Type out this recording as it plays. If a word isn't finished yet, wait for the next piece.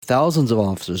Thousands of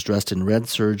officers dressed in red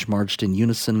serge marched in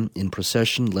unison in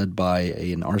procession led by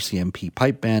an RCMP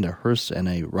pipe band, a hearse, and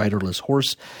a riderless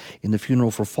horse in the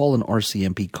funeral for fallen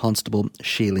RCMP Constable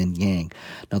Shaelyn Yang.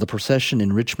 Now, the procession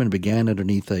in Richmond began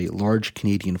underneath a large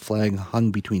Canadian flag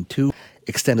hung between two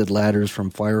extended ladders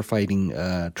from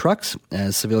firefighting trucks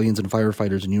as civilians and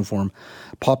firefighters in uniform,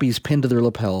 poppies pinned to their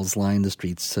lapels, lined the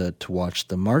streets to watch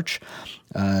the march.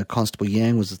 Constable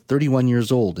Yang was 31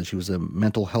 years old, and she was a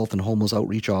mental health and homeless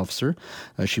outreach officer.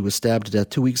 She was stabbed to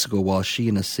death 2 weeks ago while she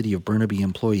and a City of Burnaby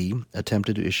employee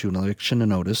attempted to issue an eviction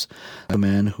notice to a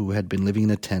man who had been living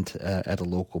in a tent at a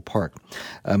local park.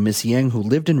 Miss Yang, who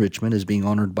lived in Richmond, is being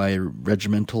honored by a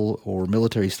regimental or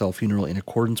military-style funeral in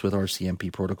accordance with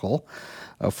RCMP protocol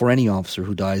for any officer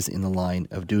who dies in the line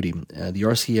of duty. The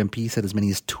RCMP said as many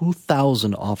as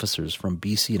 2,000 officers from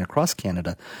BC and across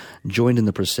Canada joined in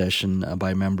the procession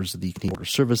by members of the Canadian Border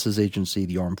Services Agency,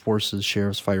 the Armed Forces,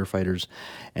 sheriffs, firefighters,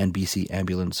 and BC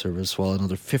Ambulance Service, while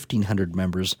another 1,500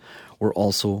 members were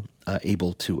also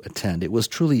able to attend. It was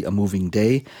truly a moving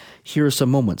day. Here are some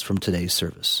moments from today's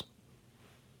service.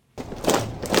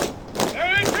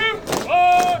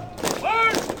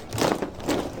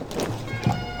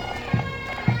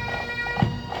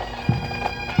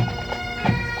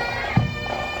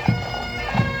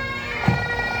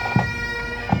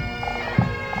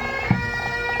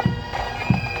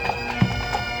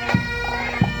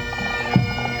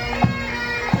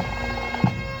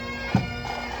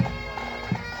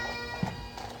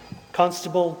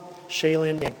 Constable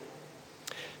Shaelyn Yang.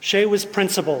 Shay was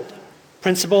principled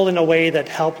in a way that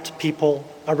helped people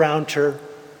around her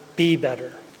be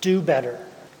better, do better,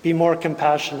 be more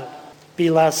compassionate, be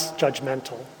less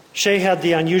judgmental. Shay had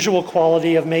the unusual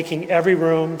quality of making every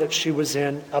room that she was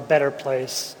in a better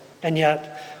place, and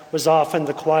yet was often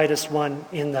the quietest one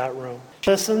in that room. She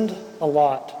listened a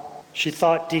lot. She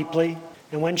thought deeply,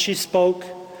 and when she spoke,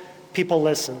 people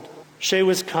listened. Shay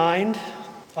was kind,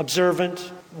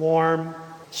 observant, warm,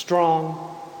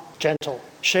 strong, gentle.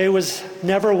 Shay was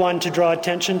never one to draw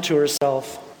attention to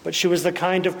herself, but she was the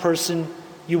kind of person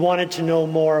you wanted to know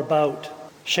more about.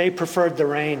 Shay preferred the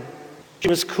rain. She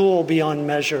was cool beyond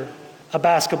measure, a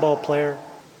basketball player,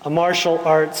 a martial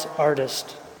arts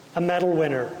artist, a medal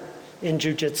winner in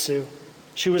jiu-jitsu.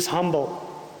 She was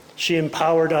humble. She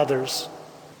empowered others.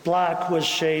 Black was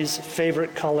Shay's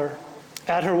favorite color.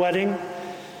 At her wedding,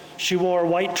 she wore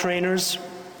white trainers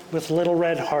with little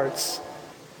red hearts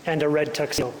and a red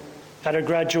tuxedo. At her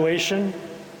graduation,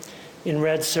 in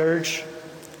red serge,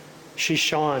 she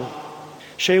shone.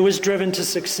 Shay was driven to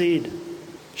succeed.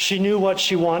 She knew what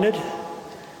she wanted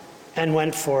and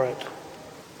went for it.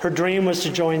 Her dream was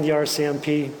to join the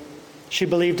RCMP. She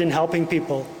believed in helping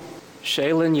people.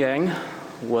 Shaelyn Yang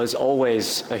was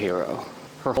always a hero.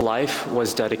 Her whole life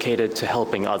was dedicated to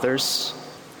helping others,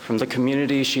 from the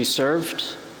community she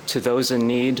served to those in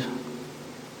need,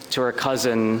 to her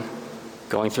cousin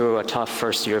going through a tough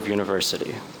first year of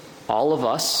university. All of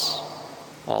us,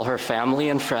 all her family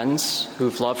and friends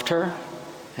who've loved her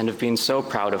and have been so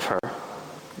proud of her,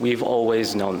 we've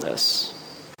always known this.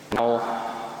 Now,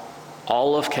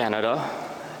 all of Canada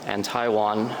and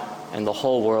Taiwan and the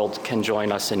whole world can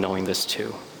join us in knowing this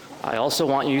too. I also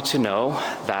want you to know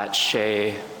that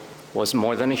Shay was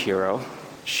more than a hero.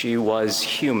 She was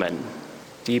human,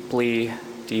 deeply,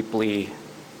 deeply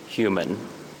human.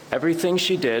 Everything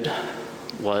she did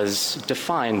was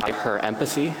defined by her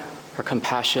empathy, her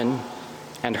compassion,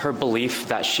 and her belief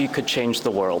that she could change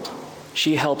the world.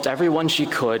 She helped everyone she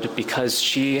could because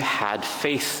she had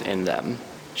faith in them.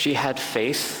 She had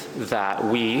faith that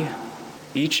we,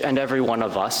 each and every one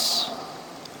of us,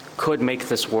 could make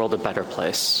this world a better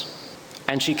place.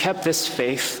 And she kept this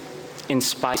faith in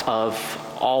spite of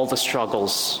all the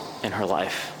struggles in her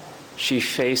life. She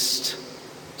faced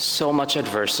so much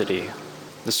adversity,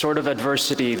 the sort of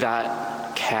adversity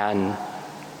that can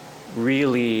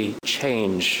really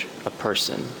change a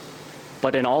person.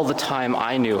 But in all the time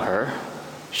I knew her,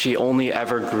 she only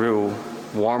ever grew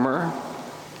warmer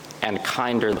and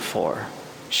kinder than before.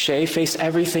 Shay faced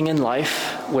everything in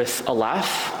life with a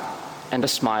laugh and a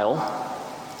smile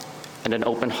and an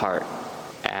open heart,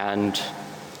 and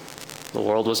the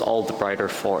world was all the brighter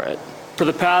for it. For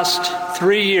the past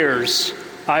 3 years,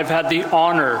 I've had the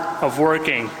honor of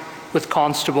working with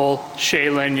Constable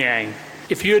Shaelyn Yang.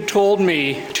 If you had told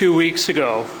me 2 weeks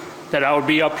ago that I would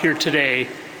be up here today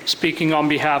speaking on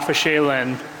behalf of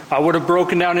Shaelyn, I would have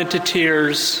broken down into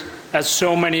tears, as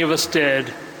so many of us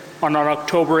did, on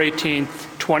October 18th,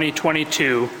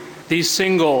 2022, the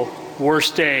single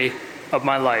worst day of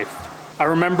my life. I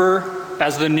remember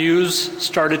as the news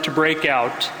started to break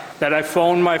out that I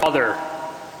phoned my father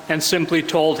and simply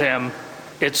told him,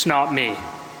 it's not me,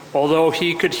 although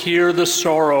he could hear the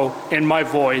sorrow in my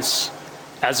voice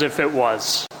as if it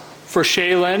was. For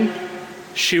Shaelyn,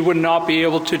 she would not be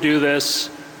able to do this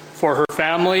for her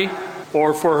family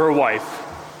or for her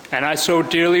wife, and I so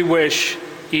dearly wish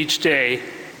each day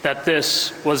that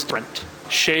this was different.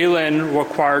 Shaelyn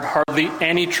required hardly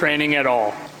any training at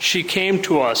all. She came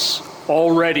to us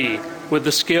already with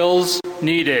the skills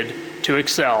needed to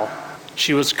excel.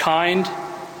 She was kind,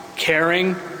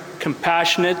 caring,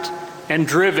 compassionate, and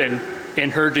driven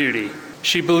in her duty.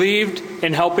 She believed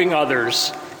in helping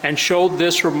others and showed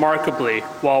this remarkably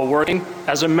while working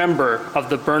as a member of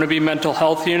the Burnaby Mental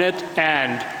Health Unit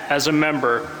and as a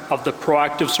member of the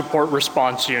Proactive Support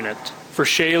Response Unit. For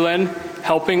Shaelyn,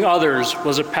 helping others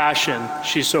was a passion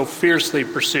she so fiercely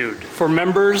pursued. For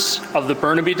members of the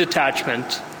Burnaby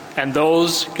Detachment and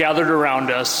those gathered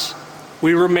around us,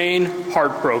 we remain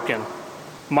heartbroken.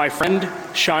 My friend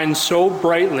shined so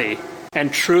brightly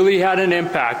and truly had an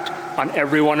impact on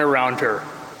everyone around her.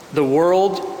 The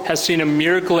world has seen a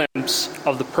mere glimpse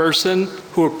of the person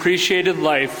who appreciated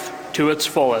life to its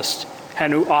fullest,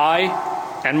 and who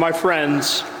I and my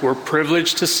friends were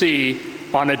privileged to see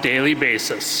on a daily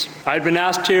basis. I've been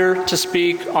asked here to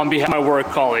speak on behalf of my work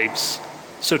colleagues,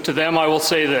 so to them I will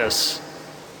say this: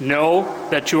 know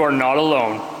that you are not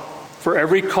alone. For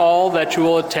every call that you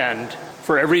will attend,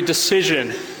 for every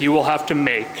decision you will have to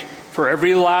make, for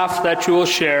every laugh that you will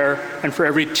share, and for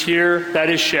every tear that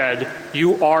is shed,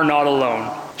 you are not alone.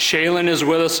 Shaelyn is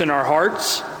with us in our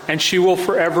hearts, and she will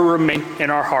forever remain in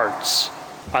our hearts.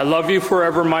 I love you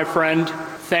forever, my friend.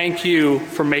 Thank you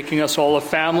for making us all a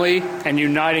family and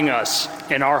uniting us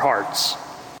in our hearts.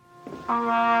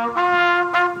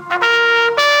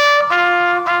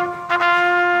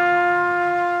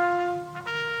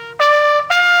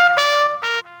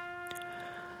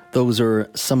 Those are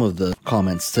some of the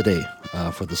comments today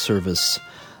for the service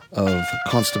of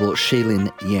Constable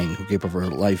Shaelyn Yang, who gave up her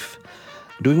life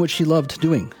doing what she loved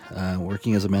doing,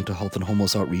 working as a mental health and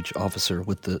homeless outreach officer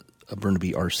with the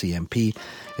Burnaby RCMP.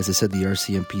 As I said, the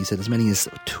RCMP said as many as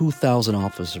 2,000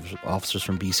 officers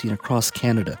from BC and across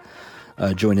Canada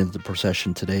joined in the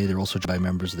procession today. They're also joined by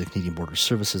members of the Canadian Border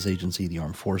Services Agency, the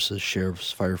Armed Forces,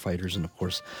 sheriffs, firefighters, and of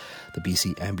course the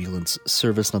BC Ambulance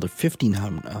Service. Another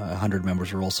 1,500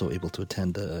 members were also able to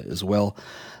attend as well.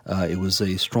 It was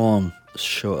a strong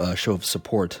show of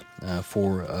support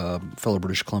for fellow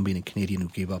British Columbian and Canadian who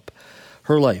gave up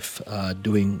her life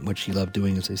doing what she loved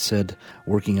doing, as I said,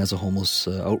 working as a homeless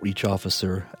outreach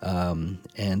officer.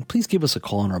 And please give us a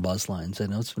call on our buzz lines. I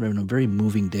know it's been a very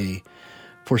moving day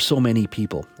for so many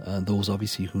people, those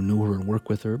obviously who knew her and worked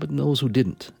with her, but those who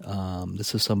didn't.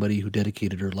 This is somebody who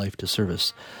dedicated her life to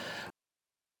service.